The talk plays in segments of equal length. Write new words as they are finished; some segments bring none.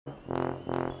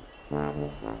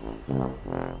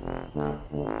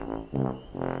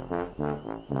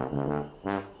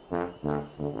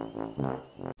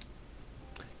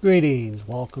Greetings,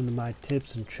 welcome to my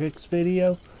tips and tricks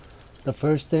video. The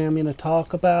first thing I'm going to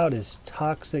talk about is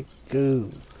toxic goo.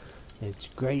 It's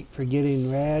great for getting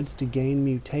rads to gain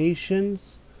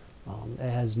mutations. It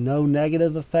has no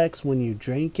negative effects when you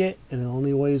drink it, and it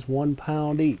only weighs 1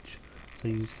 pound each. So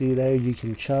you see there, you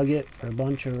can chug it for a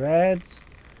bunch of rads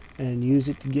and use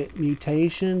it to get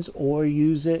mutations, or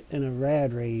use it in a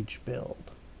rad rage build.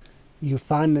 You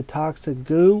find the toxic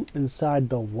goo inside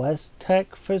the West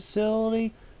Tech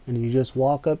facility, and you just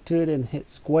walk up to it and hit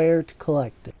square to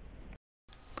collect it.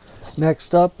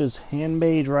 Next up is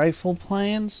handmade rifle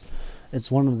plans.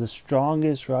 It's one of the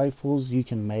strongest rifles you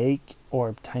can make or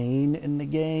obtain in the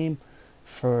game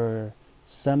for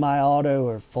semi-auto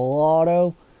or full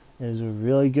auto. It is a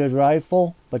really good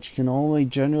rifle, but you can only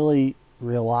generally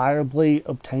reliably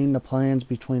obtain the plans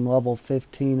between level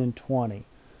 15 and 20.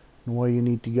 And where you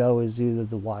need to go is either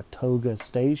the Watoga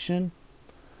Station,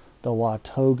 the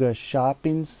Watoga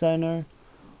Shopping Center,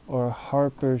 or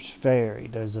Harper's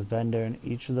Ferry. There's a vendor in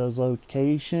each of those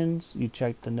locations. You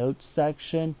check the notes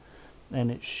section and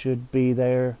it should be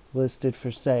there listed for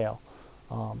sale.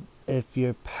 If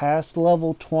you're past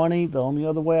level 20, the only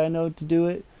other way I know to do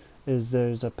it is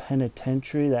there's a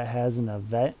penitentiary that has an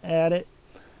event at it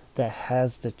that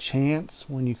has the chance,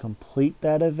 when you complete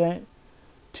that event,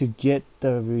 to get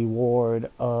the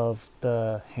reward of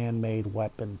the handmade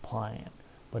weapon plan,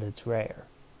 but it's rare.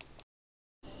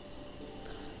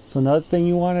 So another thing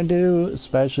you want to do,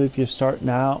 especially if you're starting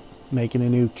out making a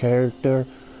new character,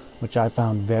 which I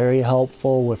found very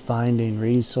helpful with finding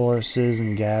resources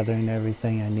and gathering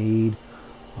everything I need,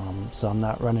 so I'm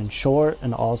not running short,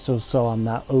 and also so I'm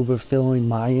not overfilling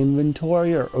my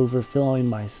inventory or overfilling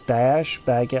my stash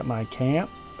back at my camp.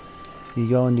 You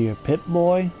go into your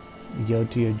Pip-Boy, you go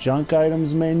to your junk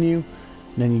items menu,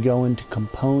 and then you go into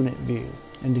component view.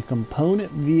 Into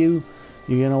component view,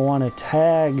 you're going to want to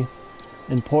tag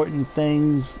important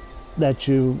things that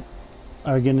you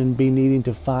are going to be needing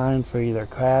to find for either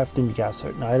crafting. You got a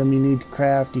certain item you need to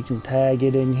craft, you can tag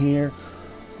it in here.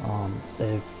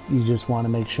 If you just want to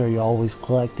make sure you're always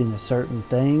collecting a certain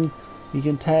thing, you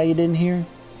can tag it in here.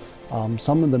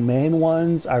 Some of the main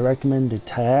ones I recommend to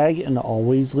tag and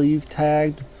always leave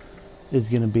tagged is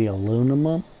going to be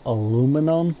aluminum,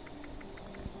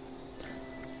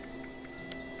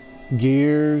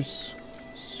 gears,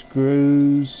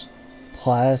 screws,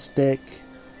 plastic,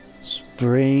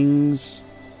 springs,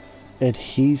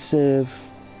 adhesive,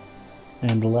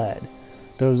 and lead.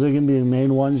 Those are going to be the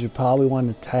main ones you probably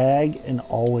want to tag and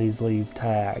always leave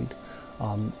tagged.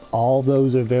 All of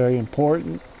those are very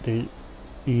important. They're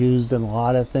used in a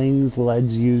lot of things.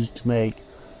 Lead's used to make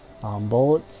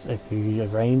bullets. If you're a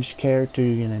ranged character,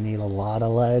 you're going to need a lot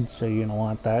of lead, so you're going to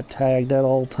want that tagged at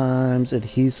all times.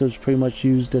 Adhesive's pretty much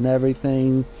used in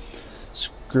everything.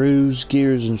 Screws,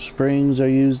 gears, and springs are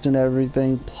used in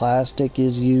everything. Plastic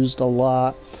is used a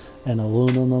lot, and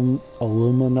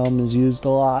aluminum is used a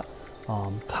lot.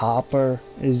 Copper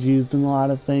is used in a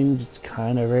lot of things. It's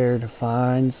kind of rare to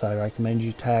find, so I recommend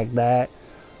you tag that.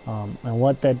 And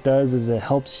what that does is it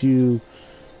helps you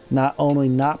not only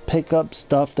not pick up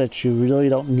stuff that you really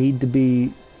don't need to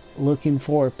be looking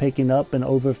for or picking up and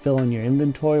overfilling your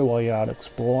inventory while you're out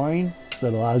exploring. So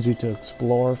it allows you to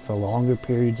explore for longer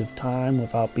periods of time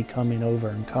without becoming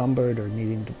over encumbered or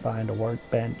needing to find a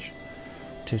workbench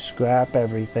to scrap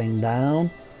everything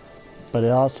down. But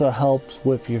it also helps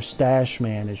with your stash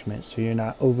management, so you're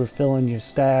not overfilling your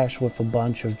stash with a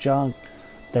bunch of junk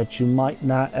that you might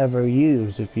not ever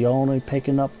use. If you're only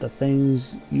picking up the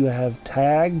things you have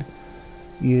tagged,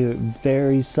 you're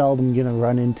very seldom going to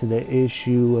run into the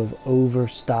issue of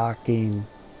overstocking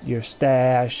your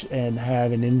stash and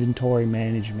having inventory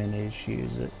management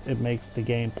issues. It makes the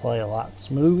gameplay a lot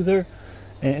smoother,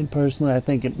 and personally I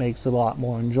think it makes it a lot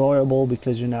more enjoyable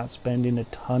because you're not spending a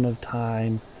ton of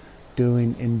time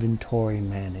doing inventory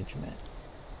management.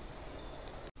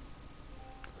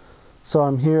 So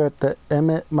I'm here at the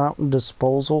Emmett Mountain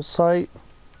Disposal Site.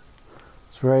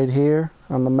 It's right here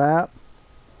on the map.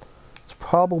 It's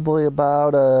probably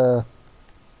about a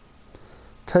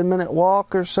 10-minute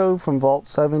walk or so from Vault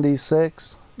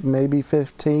 76, maybe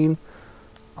 15.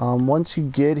 Once you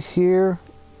get here,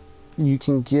 you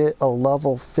can get a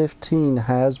level 15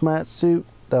 hazmat suit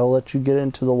that'll let you get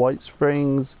into the White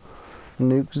Springs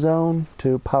nuke zone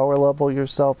to power level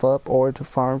yourself up or to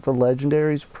farm for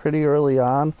legendaries pretty early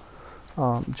on.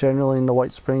 Generally in the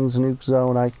White Springs nuke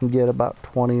zone I can get about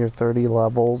 20 or 30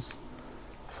 levels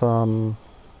from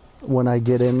when I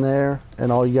get in there,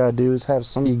 and all you gotta do is have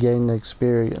some, you gain the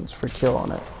experience for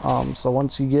killing it. So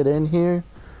once you get in here,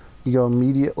 you go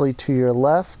immediately to your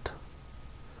left,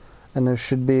 and there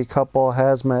should be a couple of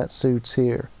hazmat suits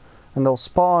here, and they'll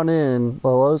spawn in. The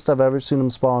lowest I've ever seen them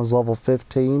spawn is level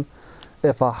 15.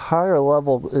 If a higher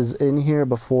level is in here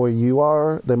before you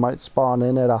are, they might spawn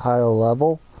in at a higher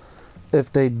level.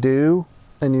 If they do,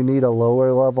 and you need a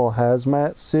lower level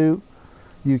hazmat suit,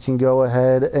 you can go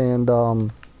ahead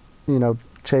and you know,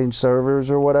 change servers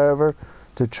or whatever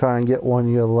to try and get one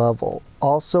your level.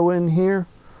 Also in here,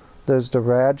 there's the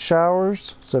rad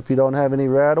showers. So if you don't have any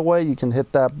rad away, you can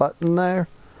hit that button there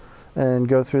and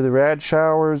go through the rad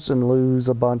showers and lose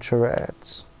a bunch of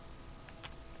rads.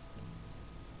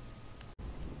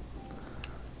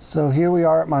 So here we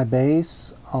are at my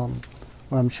base.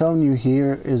 What I'm showing you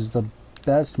here is the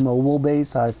best mobile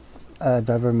base I've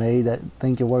ever made. I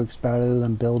think it works better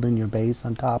than building your base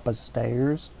on top of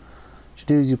stairs. What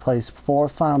you do is you place 4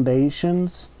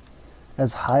 foundations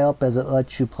as high up as it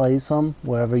lets you place them,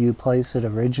 wherever you place it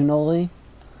originally.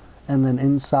 And then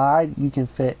inside you can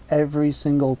fit every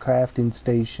single crafting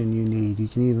station you need. You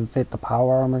can even fit the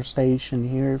power armor station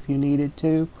here if you needed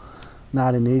to.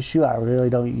 Not an issue. I really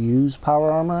don't use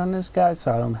power armor on this guy,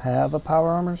 so I don't have a power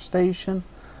armor station.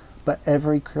 But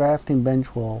every crafting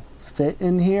bench will fit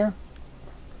in here.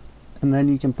 And then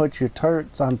you can put your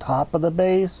turrets on top of the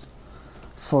base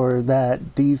for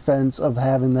that defense of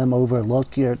having them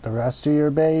overlook the rest of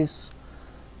your base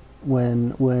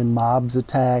when mobs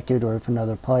attack it, or if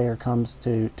another player comes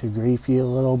to grief you a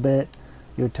little bit.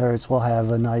 Your turrets will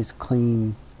have a nice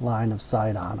clean line of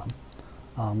sight on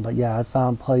them. But yeah, I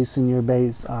found placing your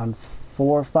base on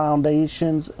 4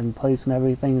 foundations and placing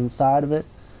everything inside of it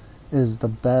is the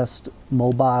best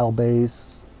mobile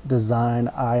base design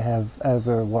I have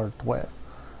ever worked with.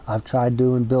 I've tried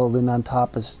building on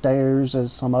top of stairs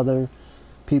as some other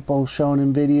people shown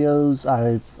in videos.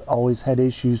 I've always had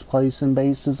issues placing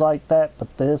bases like that,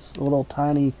 but this little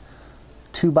tiny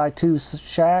 2x2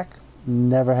 shack,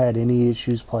 never had any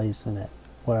issues placing it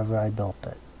wherever I built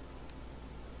it.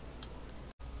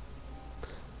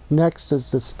 Next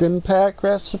is the stim pack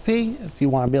recipe. If you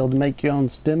want to be able to make your own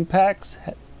stim packs,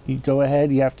 you go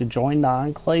ahead, you have to join the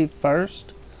Enclave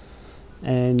first.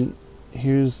 And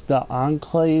here's the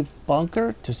Enclave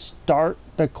bunker. To start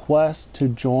the quest to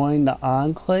join the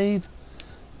Enclave,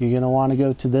 you're going to want to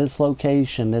go to this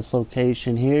location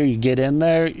here. You get in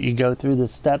there, you go through the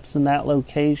steps in that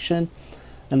location,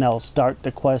 and that'll start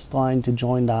the quest line to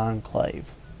join the Enclave.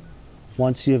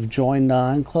 Once you have joined the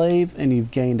Enclave and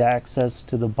you've gained access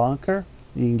to the bunker,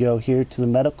 you can go here to the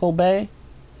medical bay,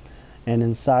 and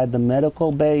inside the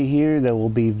medical bay here there will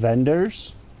be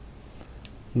vendors.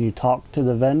 And you talk to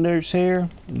the vendors here,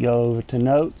 you go over to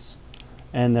notes,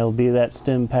 and there'll be that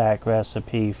stim pack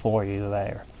recipe for you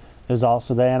there. There's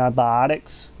also the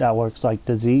antibiotics that works like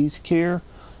disease cure,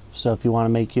 so if you want to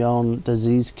make your own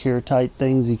disease cure type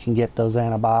things, you can get those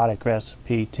antibiotic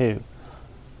recipe too.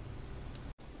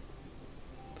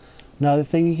 Another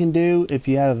thing you can do, if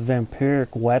you have a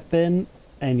vampiric weapon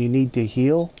and you need to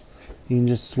heal, you can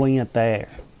just swing it there.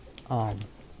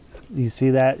 You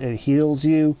see that? It heals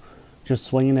you. Just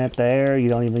swinging at the air. You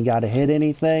don't even got to hit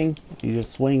anything. You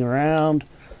just swing around,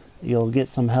 you'll get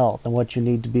some health. And what you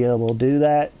need to be able to do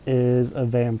that is a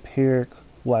vampiric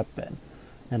weapon.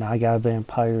 And I got a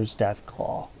Vampire's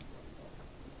Deathclaw.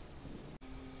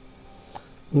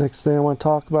 Next thing I want to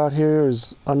talk about here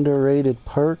is underrated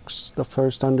perks. The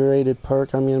first underrated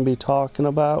perk I'm going to be talking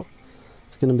about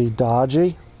is going to be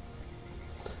Dodgy.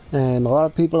 And a lot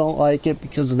of people don't like it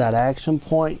because of that action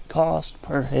point cost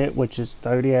per hit, which is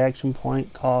 30 action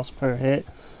point cost per hit.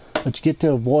 But you get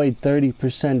to avoid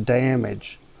 30%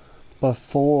 damage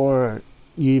before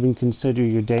you even consider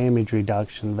your damage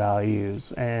reduction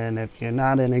values. And if you're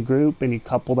not in a group and you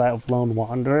couple that with Lone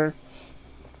Wanderer,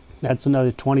 that's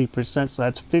another 20%, so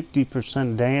that's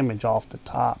 50% damage off the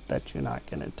top that you're not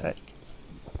going to take.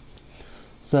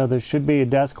 So there should be a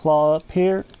Deathclaw up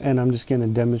here, and I'm just going to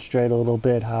demonstrate a little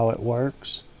bit how it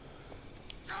works.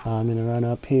 So I'm going to run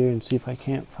up here and see if I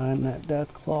can't find that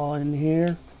Deathclaw in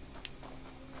here.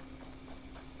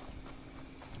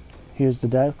 Here's the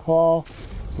Deathclaw.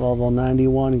 It's level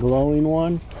 91 glowing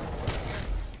one.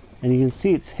 And you can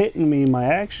see it's hitting me, my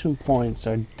action points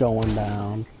are going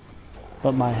down,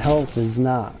 but my health is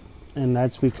not. And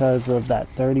that's because of that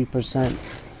 30%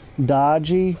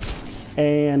 Dodgy,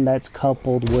 and that's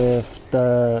coupled with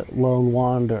the Lone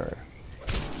Wanderer.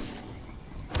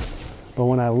 But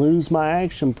when I lose my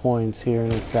action points here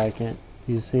in a second,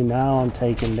 you see now I'm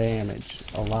taking damage,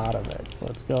 a lot of it. So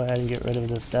let's go ahead and get rid of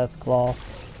this Deathclaw.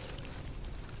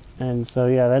 And so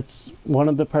yeah, that's one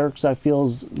of the perks I feel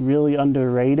is really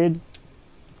underrated.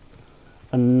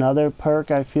 Another perk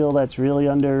I feel that's really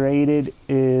underrated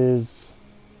is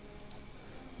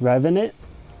Revenant.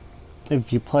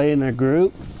 If you play in a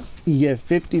group, you get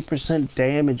 50%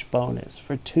 damage bonus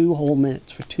for 2 whole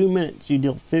minutes. For 2 minutes, you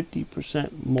deal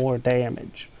 50% more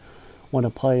damage when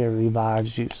a player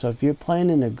revives you. So if you're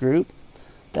playing in a group,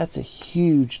 that's a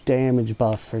huge damage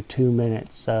buff for 2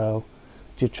 minutes. So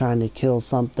if you're trying to kill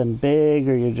something big,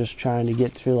 or you're just trying to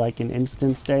get through like an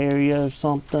instanced area or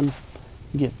something,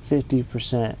 you get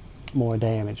 50% more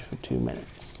damage for 2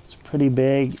 minutes. It's pretty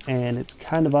big, and it's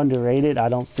kind of underrated. I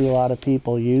don't see a lot of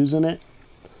people using it,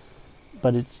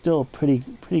 but it's still a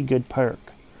pretty good perk.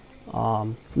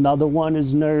 Another one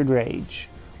is Nerd Rage.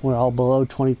 We're all below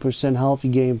 20% health.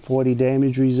 You gain 40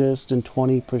 damage resist and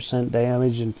 20%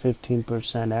 damage and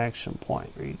 15% action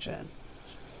point regen.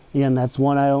 Again, that's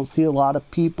one I don't see a lot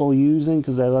of people using,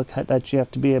 because I look at that you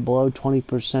have to be at below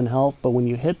 20% health. But when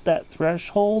you hit that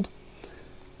threshold,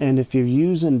 and if you're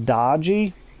using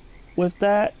dodgy with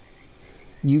that,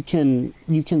 you can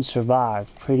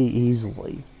survive pretty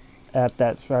easily at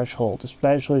that threshold,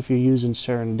 especially if you're using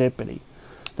Serendipity.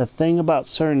 The thing about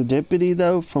Serendipity,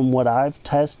 though, from what I've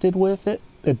tested with it,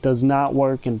 it does not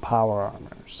work in Power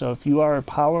Armor. So if you are a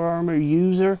Power Armor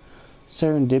user,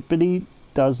 Serendipity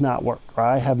does not work. Or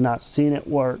I have not seen it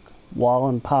work while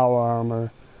in Power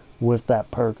Armor with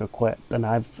that perk equipped. And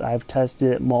I've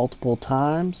tested it multiple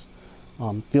times.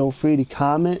 Feel free to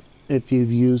comment if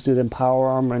you've used it in Power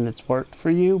Armor and it's worked for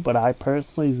you, but I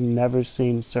personally have never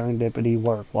seen Serendipity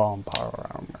work while in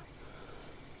Power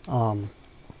Armor.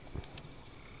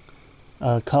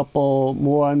 A couple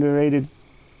more underrated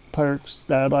perks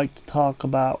that I'd like to talk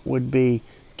about would be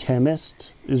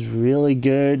Chemist. Is really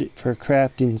good for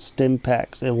crafting stim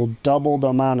packs. It will double the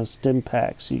amount of stim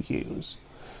packs you use.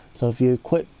 So if you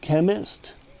equip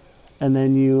Chemist and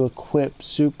then you equip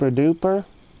Super Duper,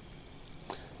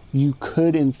 you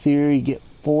could in theory get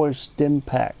 4 stim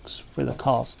packs for the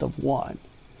cost of 1.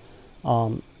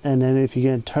 And then if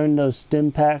you're going to turn those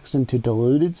stim packs into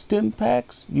diluted stim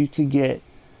packs, you could get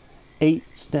 8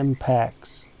 stim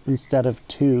packs instead of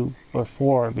 2 or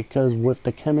 4, because with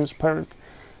the Chemist perk,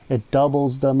 it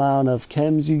doubles the amount of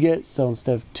chems you get. So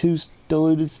instead of 2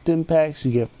 diluted stim packs,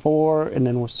 you get 4, and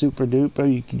then with Super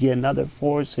Duper, you could get another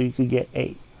 4, so you could get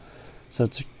 8. So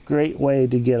it's a great way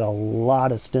to get a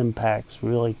lot of stim packs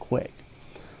really quick.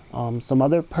 Some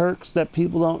other perks that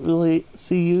people don't really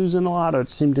see using a lot or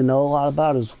seem to know a lot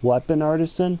about is Weapon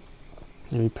Artisan.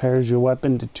 It repairs your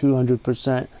weapon to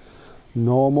 200%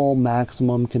 normal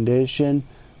maximum condition,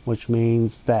 which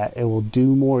means that it will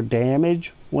do more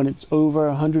damage when it's over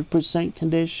 100%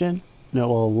 condition, and it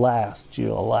will last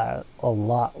you a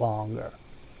lot longer.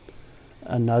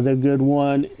 Another good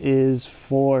one is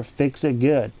for Fix It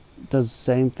Good. It does the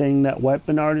same thing that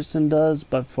Weapon Artisan does,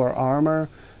 but for armor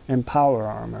and Power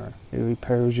Armor. It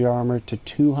repairs your armor to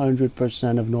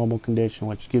 200% of normal condition,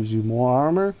 which gives you more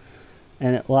armor,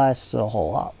 and it lasts a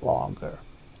whole lot longer.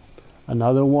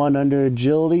 Another one under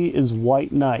Agility is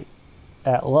White Knight.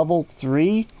 At level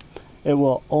 3, it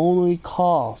will only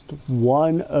cost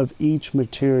 1 of each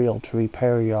material to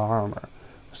repair your armor.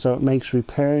 So it makes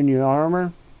repairing your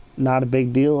armor not a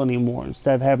big deal anymore.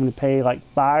 Instead of having to pay like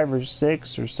 5 or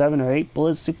 6 or 7 or 8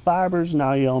 ballistic fibers,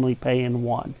 now you're only paying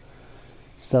 1.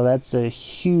 So that's a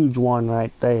huge one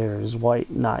right there, is White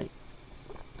Knight.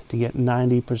 To get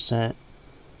 90%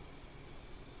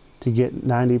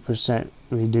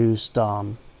 reduced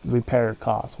repair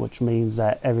cost, which means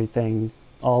that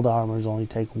all the armors only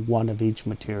take 1 of each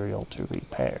material to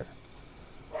repair.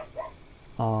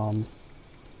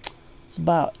 That's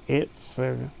about it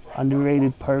for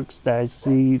underrated perks that I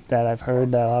see, that I've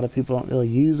heard that a lot of people don't really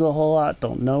use a whole lot,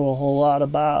 don't know a whole lot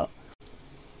about.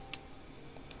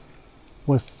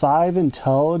 With 5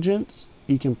 intelligence,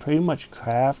 you can pretty much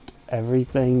craft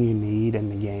everything you need in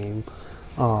the game.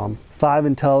 5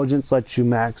 intelligence lets you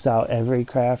max out every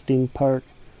crafting perk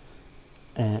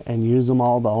and use them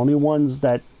all. The only ones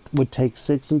that would take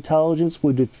 6 intelligence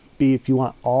would be if you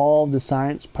want all the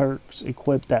science perks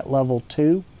equipped at level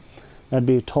 2. That'd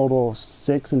be a total of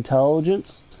 6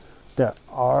 intelligence. There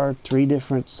are 3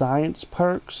 different science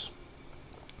perks.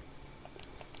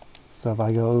 So if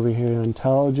I go over here to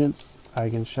intelligence, I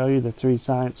can show you the 3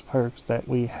 science perks that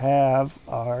we have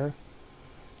are,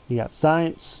 you got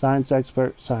Science, Science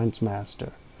Expert, Science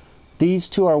Master. These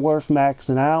 2 are worth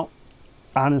maxing out.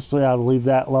 Honestly, I would leave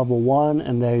that level 1,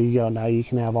 and there you go. Now you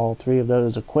can have all 3 of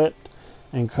those equipped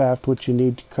and craft what you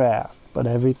need to craft. But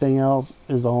everything else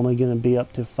is only going to be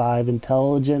up to 5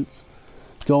 intelligence.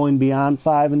 Going beyond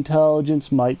 5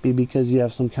 intelligence might be because you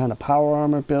have some kind of power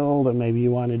armor build, or maybe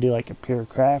you want to do like a pure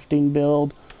crafting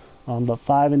build. But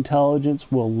 5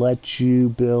 intelligence will let you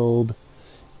build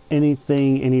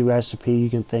anything, any recipe you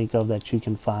can think of that you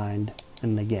can find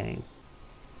in the game.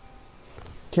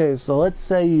 Okay, so let's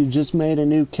say you just made a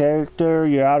new character,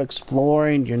 you're out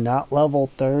exploring, you're not level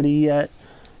 30 yet,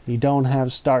 you don't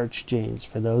have starch genes.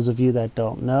 For those of you that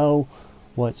don't know,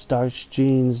 what starch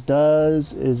genes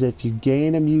does is if you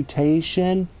gain a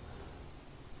mutation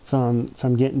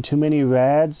from getting too many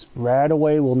rads,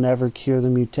 Radaway will never cure the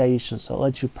mutation, so it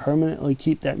lets you permanently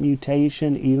keep that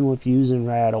mutation even with using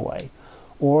Radaway.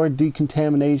 Or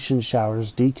decontamination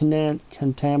showers.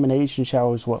 Decontamination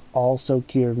showers will also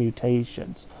cure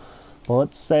mutations. Well,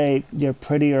 let's say you're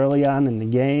pretty early on in the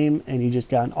game and you just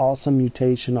got an awesome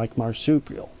mutation like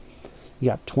Marsupial. You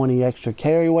got 20 extra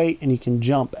carry weight and you can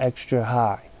jump extra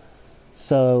high.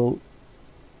 So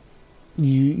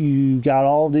you got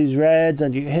all these reds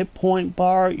on your hit point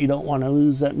bar. You don't want to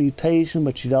lose that mutation,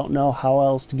 but you don't know how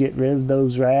else to get rid of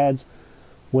those rads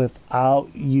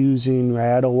without using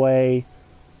Radaway,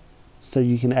 so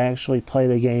you can actually play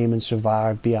the game and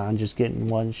survive beyond just getting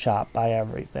one shot by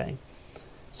everything.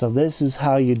 So this is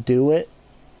how you do it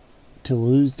to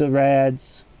lose the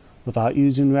rads without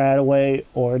using Radaway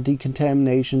or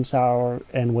decontamination sour,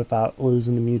 and without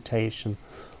losing the mutation.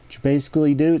 What you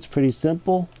basically do, it's pretty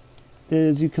simple,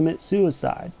 is you commit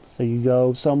suicide. So you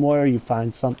go somewhere, you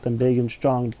find something big and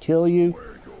strong to kill you,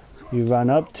 you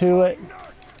run up to it,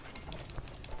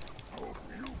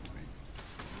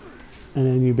 and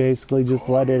then you basically just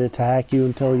let it attack you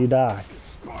until you die.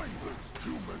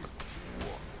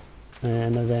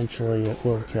 And eventually it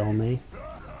will kill me.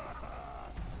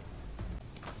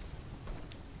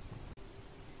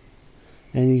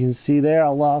 And you can see there I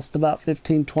lost about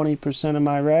 15-20% of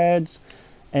my rads.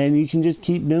 And you can just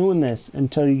keep doing this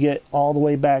until you get all the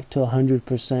way back to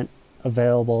 100%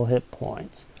 available hit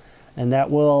points. And that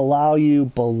will allow you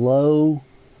below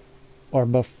or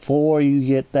before you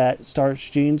get that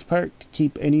Starch Genes perk to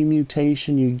keep any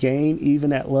mutation you gain,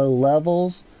 even at low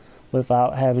levels,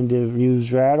 without having to use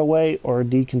Radaway or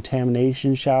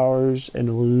decontamination showers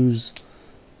and lose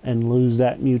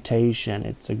that mutation.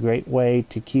 It's a great way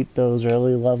to keep those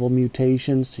early level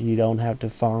mutations so you don't have to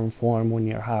farm for them when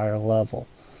you're higher level.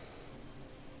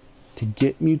 To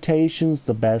get mutations,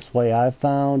 the best way I've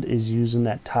found is using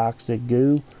that toxic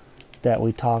goo that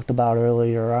we talked about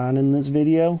earlier on in this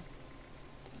video.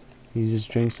 You just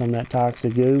drink some of that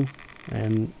toxic goo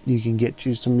and you can get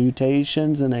you some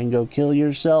mutations and then go kill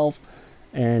yourself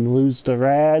and lose the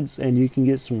rads, and you can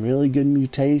get some really good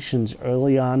mutations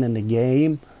early on in the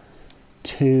game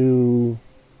to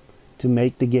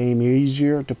make the game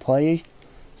easier to play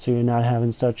so you're not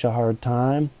having such a hard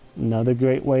time. Another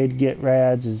great way to get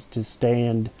rads is to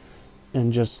stand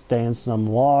in some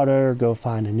water, go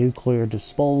find a nuclear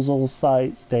disposal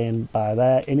site, stand by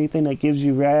that. Anything that gives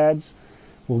you rads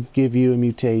will give you a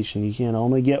mutation. You can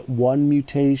only get one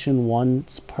mutation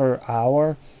once per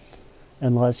hour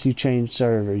unless you change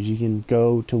servers. You can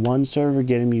go to one server,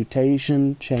 get a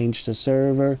mutation, change the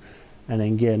server, and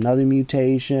then get another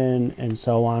mutation, and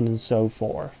so on and so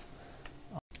forth.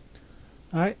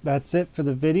 Alright, that's it for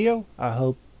the video. I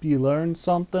hope you learned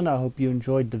something. I hope you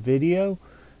enjoyed the video.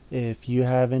 If you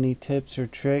have any tips or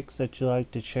tricks that you'd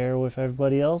like to share with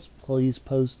everybody else, please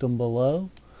post them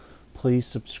below. Please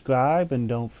subscribe, and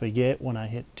don't forget, when I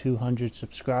hit 200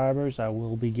 subscribers, I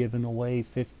will be giving away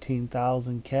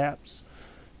 15,000 caps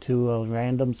to a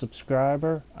random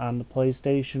subscriber on the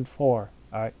PlayStation 4.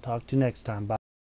 Alright, talk to you next time. Bye.